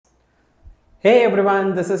Hey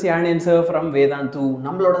everyone, this is Yazhiniyan Sir from Vedantu.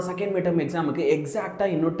 நம்மளோட second midterm எக்ஸாமுக்கு எக்ஸாக்ட்டா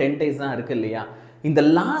இன்னும் 10 days தான் இருக்கு இல்லையா? இந்த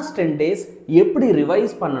லாஸ்ட் 10 days எப்படி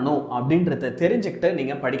ரிவைஸ் பண்ணணும் அப்படின்றத தெரிஞ்சுக்கிட்டு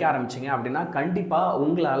நீங்க படிக்க ஆரம்பிச்சீங்க அப்படின்னா கண்டிப்பா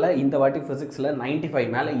உங்களால இந்த வாட்டி பிசிக்ஸ்ல 95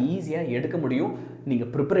 மேல ஈஸியா எடுக்க முடியும். நீங்க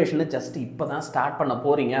ப்ரிப்பரேஷனை ஜஸ்ட் இப்பதான் ஸ்டார்ட் பண்ண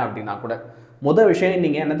போறீங்க அப்படின்னா கூட முதல் விஷயம்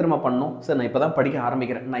நீங்க என்ன தெரியுமா பண்ணணும்? சார் நான் இப்பதான் படிக்க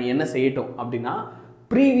ஆரம்பிக்கிறேன். நான் என்ன செய்யட்டும் அப்படின்னா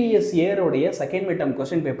ப்ரீவியஸ் இயரோடைய செகண்ட் midterm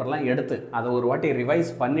கொஸ்டின் பேப்பர்லாம் எடுத்து அதை ஒரு வாட்டி ரிவைஸ்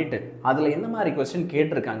பண்ணிவிட்டு அதில் என்ன மாதிரி கொஸ்டின்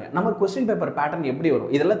கேட்டிருக்காங்க, நம்ம கொஸ்டின் பேப்பர் பேட்டர்ன் எப்படி வரும்,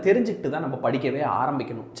 இதெல்லாம் தெரிஞ்சுக்கிட்டு தான் நம்ம படிக்கவே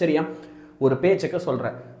ஆரம்பிக்கணும். சரியா? ஒரு பேச்சுக்கு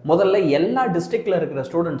சொல்கிறேன், முதல்ல எல்லா டிஸ்ட்ரிக்டில் இருக்கிற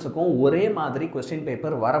ஸ்டூடெண்ட்ஸுக்கும் ஒரே மாதிரி கொஸ்டின்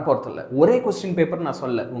பேப்பர் வரப்போகிறதில்ல. ஒரே கொஸ்டின் பேப்பர் நான்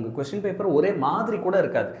சொல்ல, உங்கள் கொஸ்டின் பேப்பர் ஒரே மாதிரி கூட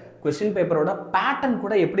இருக்காது. கொஸ்டின் பேப்பரோட பேட்டர்ன்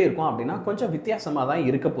கூட எப்படி இருக்கும் அப்படின்னா கொஞ்சம் வித்தியாசமாக தான்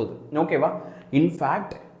இருக்க போகுது. ஓகேவா?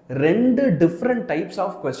 இன்ஃபேக்ட் ரெண்டு different types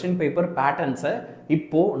of question paper பேட்டர்ன்ஸை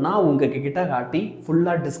இப்போது நான் உங்ககிட்ட காட்டி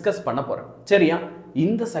ஃபுல்லாக டிஸ்கஸ் பண்ண போகிறேன். சரியா?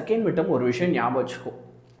 இந்த செகண்ட் midterm ஒரு விஷயம் ஞாபகம் வச்சுக்கோ.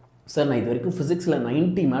 சார் நான் இது வரைக்கும் ஃபிசிக்ஸில்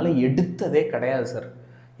 90 மேலே எடுத்ததே கிடையாது சார்.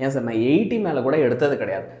 ஏன் சார் நான் 80 மேலே கூட எடுத்தது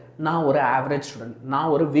கிடையாது, நான் ஒரு ஆவரேஜ் ஸ்டூடெண்ட்,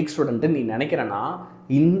 நான் ஒரு வீக் ஸ்டூடெண்ட்டு நீ நினைக்கிறேன்னா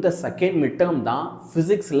இந்த செகண்ட் midterm தான்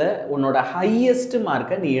ஃபிசிக்ஸில் உன்னோட ஹையஸ்ட்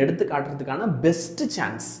மார்க்கை நீ எடுத்து காட்டுறதுக்கான பெஸ்ட்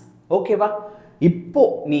சான்ஸ். ஓகேவா? இப்போ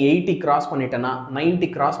நீ 80 கிராஸ் பண்ணிட்டேன்னா, 90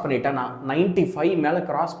 கிராஸ் பண்ணிட்டேன்னா, 95 மேலே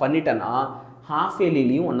கிராஸ் பண்ணிட்டேன்னா ஹாஃப்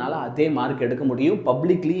இயர்லிலையும் உன்னால் அதே மார்க் எடுக்க முடியும்,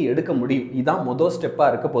 பப்ளிக்லேயும் எடுக்க முடியும். இதுதான் முதல்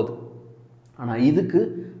ஸ்டெப்பாக இருக்க போகுது. ஆனால் இதுக்கு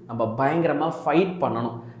நம்ம பயங்கரமாக ஃபைட்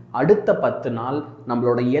பண்ணணும். அடுத்த 10 நாள்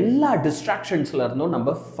நம்மளோட எல்லா டிஸ்ட்ராக்ஷன்ஸில் இருந்தும்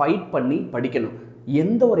நம்ம ஃபைட் பண்ணி படிக்கணும்.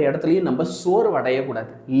 எந்த ஒரு இடத்துலையும் நம்ம சோர்வடையக்கூடாது,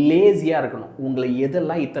 லேசியாக இருக்கணும். உங்களை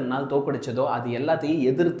எதெல்லாம் இத்தனை நாள் தோக்கடிச்சதோ அது எல்லாத்தையும்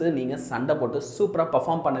எதிர்த்து நீங்கள் சண்டை போட்டு சூப்பராக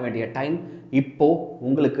பர்ஃபார்ம் பண்ண வேண்டிய டைம் இப்போது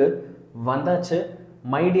உங்களுக்கு வந்தாச்சு.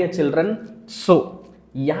 மை டியர் சில்ட்ரன், ஸோ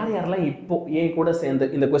யார் யாரெல்லாம் இப்போது ஏன் கூட சேர்ந்து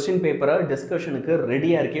இந்த கொஸ்டின் பேப்பரை டிஸ்கஷனுக்கு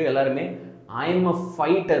ரெடியாக இருக்கியோ எல்லாருமே ஐ எம் அ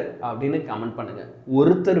ஃபைட்டர் அப்படின்னு கமெண்ட் பண்ணுங்கள்.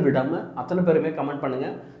 ஒருத்தர் விடாமல் அத்தனை பேருமே கமெண்ட்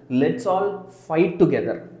பண்ணுங்கள். Let's all fight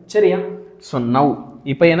together. சரியா? ஸோ நவ்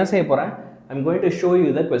இப்போ என்ன செய்ய போகிறேன், I'm going to show you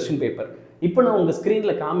the question paper. இப்போ நான் உங்கள்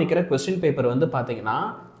ஸ்க்ரீனில் காமிக்கிற கொஸ்டின் பேப்பர் வந்து பார்த்தீங்கன்னா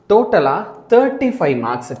டோட்டலாக 35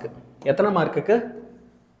 மார்க்ஸுக்கு. எத்தனை மார்க்குக்கு?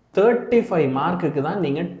 35 மார்க்குக்கு தான்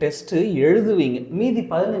நீங்கள் டெஸ்ட்டு எழுதுவீங்க. மீதி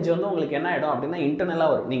 15 வந்து உங்களுக்கு என்ன ஆகிடும் அப்படின்னா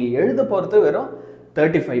இன்டர்னலாக வரும். நீங்கள் எழுத போகிறது வெறும்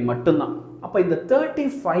 35 மட்டும்தான். அப்போ இந்த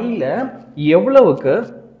 35ல் எவ்வளவுக்கு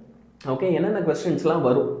ஓகே என்னென்ன கொஸ்டின்ஸ்லாம்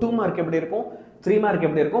வரும், 2 மார்க் எப்படி இருக்கும், 3 மார்க்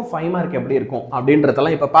எப்படி இருக்கும், 5 மார்க் எப்படி இருக்கும்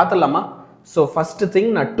அப்படின்றதெல்லாம் இப்போ பார்த்துடலாமா? ஸோ ஃபஸ்ட்டு திங்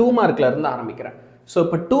நான் 2 மார்க்கில் இருந்து ஆரம்பிக்கிறேன். ஸோ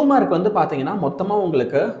இப்போ 2 மார்க் வந்து பார்த்தீங்கன்னா மொத்தமாக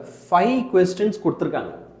உங்களுக்கு 5 கொஸ்டின்ஸ்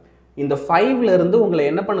கொடுத்துருக்காங்க. இந்த 5ல் இருந்து உங்களை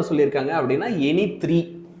என்ன பண்ண சொல்லியிருக்காங்க அப்படின்னா எனி 3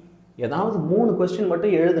 ஏதாவது 3 கொஸ்டின்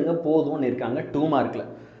மட்டும் எழுதுங்க போதும்னு இருக்காங்க 2 மார்க்கில்.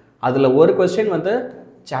 அதில் ஒரு கொஸ்டின் வந்து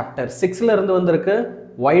சாப்டர் 6ல் இருந்து வந்திருக்கு,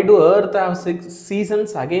 why do earth have 6 seasons,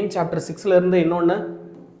 again chapter 6ல் இருந்து. இன்னொன்று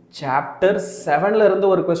சாப்டர் 7ல் இருந்து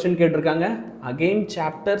ஒரு கொஸ்டின் கேட்டிருக்காங்க, அகெயின்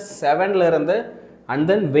சாப்டர் 7ல் இருந்து. And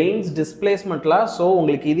then veins டிஸ்பிளேஸ்மெண்ட்லாம். ஸோ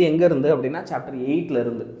உங்களுக்கு இது எங்கே இருந்து அப்படின்னா சாப்டர் 8ல்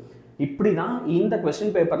இருந்து. இப்படி தான் இந்த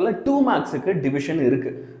கொஸ்டின் பேப்பரில் 2 மார்க்ஸுக்கு டிவிஷன்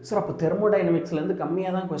இருக்குது. ஸோ அப்போ தெர்மோடைனமிக்ஸ்லேருந்து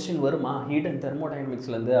கம்மியாக தான் கொஸ்டின் வருமா ஹீட் அண்ட்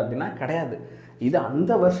தெர்மோடைனமிக்ஸ்லேருந்து அப்படின்னா கிடையாது. இது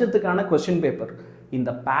அந்த வருஷத்துக்கான கொஸ்டின் பேப்பர்.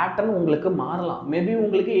 இந்த பேட்டர்ன் உங்களுக்கு மாறலாம். மேபி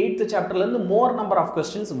உங்களுக்கு 8th சாப்டர்லேருந்து more number of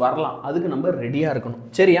questions வரலாம். அதுக்கு நம்ம ரெடியாக இருக்கணும்.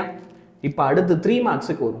 சரியா? இப்போ அடுத்து 3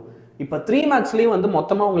 மார்க்ஸுக்கு வரும். இப்போ 3 மார்க்ஸ்லேயும் வந்து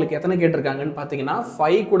மொத்தமாக உங்களுக்கு எத்தனை கேட்டிருக்காங்கன்னு பார்த்தீங்கன்னா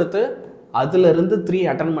 5 கொடுத்து அதிலிருந்து 3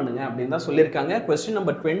 அட்டன் பண்ணுங்க அப்படின்னு தான் சொல்லியிருக்காங்க. கொஸ்டின்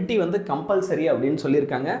நம்பர் 20 வந்து கம்பல்சரி அப்படின்னு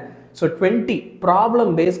சொல்லியிருக்காங்க. ஸோ 20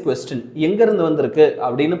 ப்ராப்ளம் பேஸ் கொஸ்டின் எங்கேருந்து வந்திருக்கு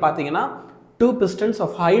அப்படின்னு பார்த்தீங்கன்னா 2 pistons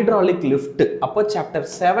ஆஃப் ஹைட்ராலிக் லிஃப்ட். அப்போ சாப்டர்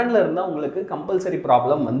 7ல் இருந்தால் உங்களுக்கு கம்பல்சரி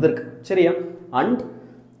ப்ராப்ளம் வந்திருக்கு. சரியா? அண்ட்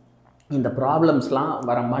இந்த ப்ராப்ளம்ஸ்லாம்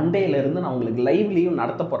வர மண்டேலேருந்து நான் உங்களுக்கு லைவ்லேயும்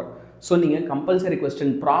நடத்த போகிறேன். ஸோ நீங்கள் கம்பல்சரி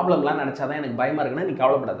கொஸ்டின் ப்ராப்ளம்லாம் நினச்சாதான் எனக்கு பயமாக இருக்குன்னா நீ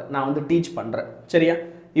கவலைப்படாது, நான் வந்து டீச் பண்ணுறேன். சரியா?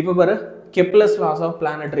 இப்போ பாரு, Kepler's loss of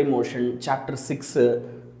planetary motion chapter 6,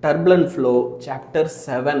 turbulent flow chapter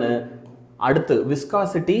 7, அடுத்து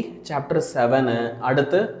விஸ்காசிட்டி சாப்டர் 7,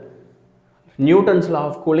 அடுத்து Newton's law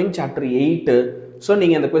of cooling chapter 8. So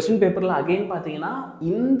நீங்கள் இந்த கொஸ்டின் பேப்பரில் அகெயின் பார்த்தீங்கன்னா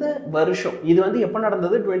இந்த வருஷம் இது வந்து எப்போ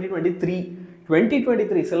நடந்தது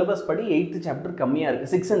 2023 சிலபஸ் படி 8th சாப்டர் கம்மியாக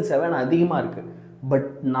இருக்குது, 6 and 7 அதிகமாக இருக்குது. பட்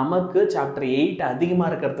நமக்கு சாப்டர் 8 அதிகமாக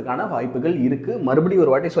இருக்கிறதுக்கான வாய்ப்புகள் இருக்குது. மறுபடியும்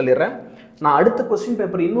ஒரு வாட்டி சொல்லிடுறேன், நான் அடுத்த கொஸ்டின்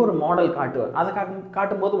பேப்பர் இன்னொரு மாடல் காட்டுவேன், அதை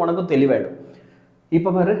காட்டும்போது உனக்கும் தெளிவாயிடும். இப்போ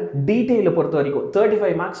பாரு, டீட்டெயிலை பொறுத்த வரைக்கும்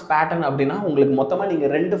 35 மார்க்ஸ் பேட்டர்ன் அப்படின்னா உங்களுக்கு மொத்தமாக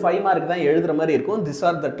நீங்கள் 2 5 மார்க் தான் எழுதுகிற மாதிரி இருக்கும். திஸ்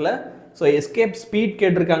ஆர் தட்டில். ஸோ எஸ்கேப் ஸ்பீட்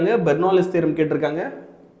கேட்டிருக்காங்க, பெர்னோலிஸ் தியரம் கேட்டிருக்காங்க,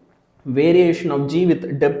 variation of G with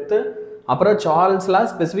depth, அப்புறம் சார்ல்ஸ் லா,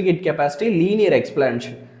 ஸ்பெசிஃபிக் கெப்பாசிட்டி, லீனியர்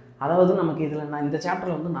எக்ஸ்பிளனேஷன். அதாவது நமக்கு இதில் நான் இந்த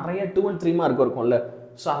சாப்டரில் வந்து நிறைய 2 and 3 மார்க் இருக்கும்ல.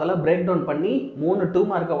 ஸோ அதெல்லாம் பிரேக் டவுன் பண்ணி 3 2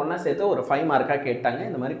 மார்க்கை ஒன்றா சேர்த்து ஒரு 5 மார்க்காக கேட்டாங்க.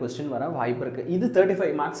 இந்த மாதிரி கொஸ்டின் வர வாய்ப்பு இருக்குது. இது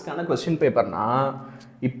 35 மார்க்ஸ்க்கான கொஸ்டின் பேப்பர்னா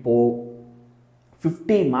இப்போது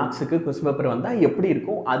 50 மார்க்ஸுக்கு கொஸ்டின் பேப்பர் வந்தால் எப்படி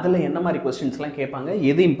இருக்கும், அதில் என்ன மாதிரி கொஸ்டின்ஸ்லாம் கேட்பாங்க,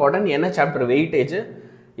 எது இம்பார்ட்டன்ட், என்ன சாப்டர் வெயிட்டேஜ்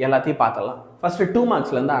எல்லாத்தையும் பார்த்தலாம். ஃபஸ்ட்டு 2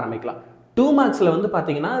 மார்க்ஸ்லேருந்து ஆரம்பிக்கலாம். 2 மார்க்ஸில் வந்து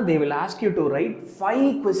பார்த்தீங்கன்னா they will ask you to write 5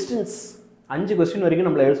 questions. 5 question வரைக்கும்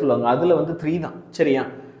நம்மளை எழுத சொல்லுவாங்க. அதில் வந்து 3 தான். சரியா?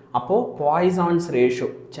 அப்போது Poisson's ratio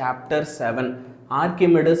chapter 7,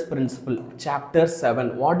 Archimedes principal chapter 7,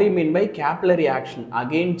 what to you mean by capillary action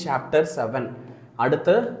again chapter 7,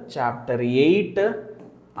 அடுத்து chapter 8,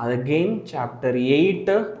 again chapter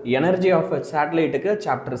 8, energy of சேட்டலைட்டுக்கு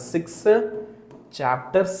chapter 6,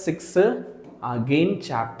 chapter 6, again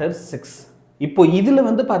chapter 6. இப்போ இதில்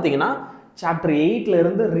வந்து பார்த்தீங்கன்னா சாப்டர்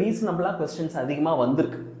 8லேருந்து ரீசனபிளாக கொஸ்டின்ஸ் அதிகமாக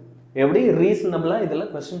வந்திருக்கு. எப்படி ரீசனபிளாக இதில்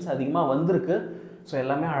கொஸ்டின்ஸ் அதிகமாக வந்திருக்கு. ஸோ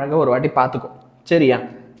எல்லாமே அழகாக ஒரு வாட்டி பார்த்துக்கோ. சரியா?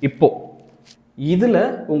 இப்போது இதில்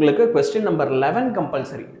உங்களுக்கு கொஸ்டின் நம்பர் 11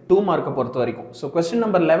 கம்பல்சரி 2 மார்க்கை பொறுத்த வரைக்கும். ஸோ கொஸ்டின்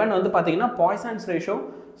நம்பர் 11 வந்து பார்த்தீங்கன்னா பாய்சான்ஸ் ரேஷியோ.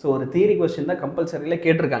 ஸோ ஒரு தியரி கொஸ்டின் தான் கம்பல்சரியில்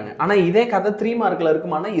கேட்டிருக்காங்க. ஆனால் இதே கதை 3 மார்க்கில்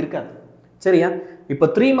இருக்குமானா இருக்காது. சரியா? இப்போ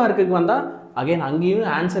 3 மார்க்குக்கு வந்தால் அகைன் அங்கேயும்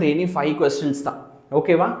ஆன்சர் எனி 5 கொஸ்டின்ஸ் தான்.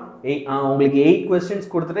 ஓகேவா? உங்களுக்கு 8 கொஸ்டின்ஸ்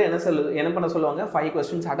கொடுத்துட்டு என்ன பண்ண சொல்லுவாங்க, 5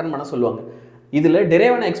 கொஸ்டின்ஸ் அட்டன் பண்ண சொல்லுவாங்க. இதில்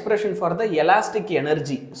derive an expression for the elastic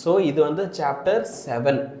energy. So இது வந்து சாப்டர்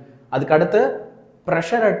 7. அதுக்கு அடுத்து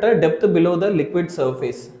pressure at a depth below the liquid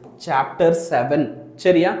surface chapter 7.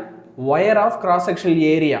 சரியா? wire of cross sectional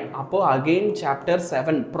area அப்போ again chapter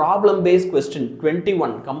 7. Problem based question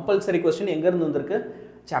 21 compulsory question எங்கேருந்து வந்திருக்கு,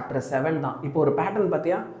 சாப்டர் 7 தான். இப்போ ஒரு பேட்டர்ன்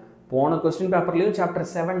பார்த்தியா, போன கொஸ்டின் பேப்பர்லேயும் சாப்டர்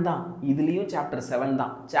 7 தான், இதுலேயும் சாப்டர் 7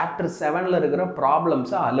 தான். சாப்டர் 7ல் இருக்கிற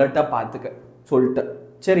ப்ராப்ளம்ஸை அலர்ட்டாக பார்த்துக்க சொல்லிட்டு.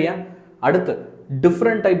 சரியா? அடுத்து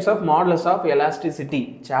different types of models of elasticity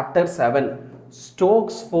chapter 7,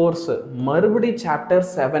 Stokes force மறுபடி சாப்டர்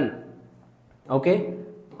 7. Okay,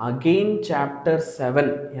 again chapter 7.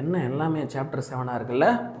 என்ன எல்லாமே சாப்டர் 7ஆக இருக்குல்ல.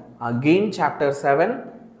 Again chapter 7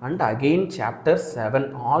 and again chapter 7.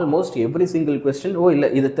 Almost every single question. ஓ இல்லை,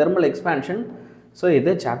 இது தெர்மல் எக்ஸ்பேன்ஷன். ஸோ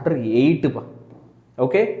இது சாப்டர் 8பா.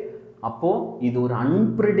 ஓகே, அப்போது இது ஒரு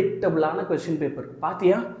அன்பிரிடிக்டபிளான கொஸ்டின் பேப்பர்.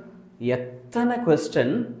 பார்த்தியா எத்தனை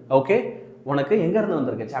கொஸ்டின்? ஓகே, உனக்கு எங்கேருந்து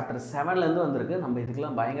வந்திருக்கு, சாப்டர் 7லேருந்து வந்திருக்கு. நம்ம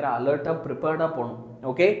இதுக்கெல்லாம் பயங்கர அலர்ட்டாக ப்ரிப்பேர்டாக போகணும்.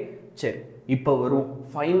 ஓகே, சரி. இப்போ வரும்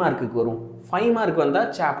 5 மார்க்குக்கு வரும். 5 மார்க் வந்தால்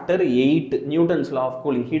chapter 8 Newton's law of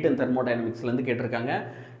cooling heat and தெர்மோடைனமிக்ஸ்லேருந்து கேட்டிருக்காங்க.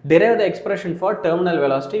 derive the expression for terminal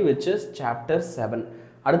velocity which is chapter 7.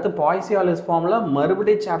 அடுத்து பாய்சியாலிஸ் ஃபார்முலா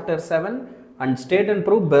மறுபடி chapter 7 and state and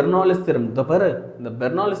prove பெர்னாலிஸ் theorem. இந்த பாரு, இந்த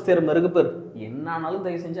பெர்னாலிஸ் தியரம் இருக்கு பாரு, என்னானாலும்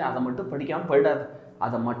தயவு செஞ்சு அதை மட்டும் படிக்காமல் போயிடாது.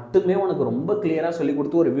 அதை மட்டுமே உனக்கு ரொம்ப கிளியராக சொல்லி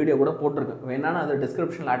கொடுத்து ஒரு வீடியோ கூட போட்டிருக்கேன். வேணா நான் அதை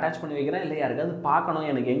டிஸ்கிரிப்ஷனில் அட்டாச் பண்ணி வைக்கிறேன். இல்லை யாருக்காவது பார்க்கணும்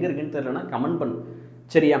எனக்கு எங்கே இருக்குன்னு தெரியலனா கமெண்ட் பண்ணு.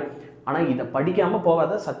 சரியா? ஆனால் இதை படிக்காமல்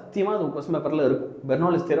போகாத, சத்தியமாக அது கொஸ்டின் பேப்பரில் இருக்கும்.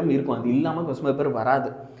 பெர்னாலிஸ் தியரம் இருக்கும், அது இல்லாமல் கொஸ்டின் பேப்பர் வராது.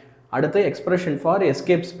 அடுத்து expression for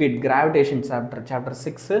escape speed gravitation chapter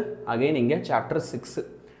 6. Again இங்கே சாப்டர் 6.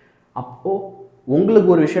 அப்போது உங்களுக்கு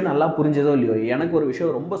ஒரு விஷயம் நல்லா புரிஞ்சதோ இல்லையோ, எனக்கு ஒரு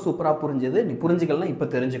விஷயம் ரொம்ப சூப்பராக புரிஞ்சது. நீ புரிஞ்சுக்கலாம், இப்போ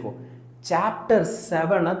தெரிஞ்சுக்கோ. சாப்டர்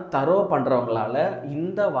 7 தரோ பண்ணுறவங்களால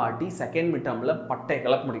இந்த வாட்டி செகண்ட் மிட்டர்மில் பட்டை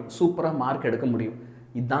கிளப்ப முடியும், சூப்பராக மார்க் எடுக்க முடியும்.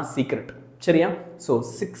 இதுதான் சீக்ரெட். சரியா? ஸோ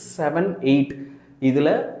 6, 7, 8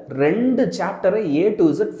 இதில் 2 சாப்டரை A to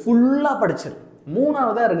Z ஃபுல்லாக படிச்சிரு.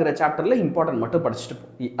 3ஆவதாக இருக்கிற சாப்டரில் இம்பார்ட்டன்ட் மட்டும் படிச்சுட்டு போ.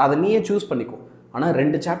 அதை நீயே சூஸ் பண்ணிக்கோ. ஆனால்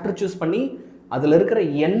 2 சாப்டர் சூஸ் பண்ணி அதில் இருக்கிற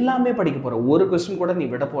எல்லாமே படிக்க போகிற, ஒரு கொஸ்டின் கூட நீ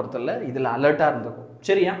விட போகிறதில்ல. இதில் அலர்ட்டாக இருந்துக்கும்.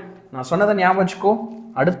 சரியா? நான் சொன்னதை ஞாபகம் வச்சுக்கோ.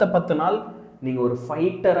 அடுத்த 10 நாள் நீங்கள் ஒரு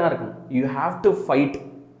ஃபைட்டராக இருக்கணும். You have to fight.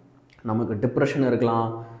 நமக்கு டிப்ரெஷன் இருக்கலாம்,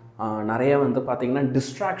 நிறைய வந்து பார்த்திங்கன்னா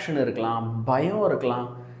டிஸ்ட்ராக்ஷன் இருக்கலாம், பயம் இருக்கலாம்.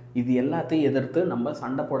 இது எல்லாத்தையும் எதிர்த்து நம்ம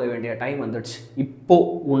சண்டை போட வேண்டிய டைம் வந்துடுச்சு.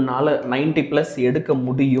 இப்போது உன்னால் 90+ எடுக்க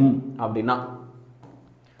முடியும் அப்படின்னா,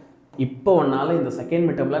 இப்போ உன்னால் இந்த செகண்ட்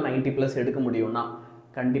மிட்டமில் 90+ எடுக்க முடியும்னா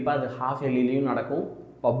கண்டிப்பாக அது ஹாஃப் இயர்லிலையும் நடக்கும்,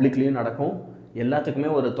 பப்ளிக்லேயும் நடக்கும். எல்லாத்துக்குமே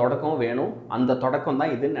ஒரு தொடக்கம் வேணும். அந்த தொடக்கம்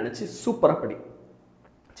தான் இதுன்னு நினச்சி சூப்பராக படி.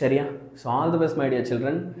 சரியா? So all the best my dear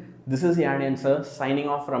children. This is Yazhiniyan Sir signing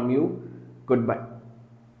off from you. Goodbye.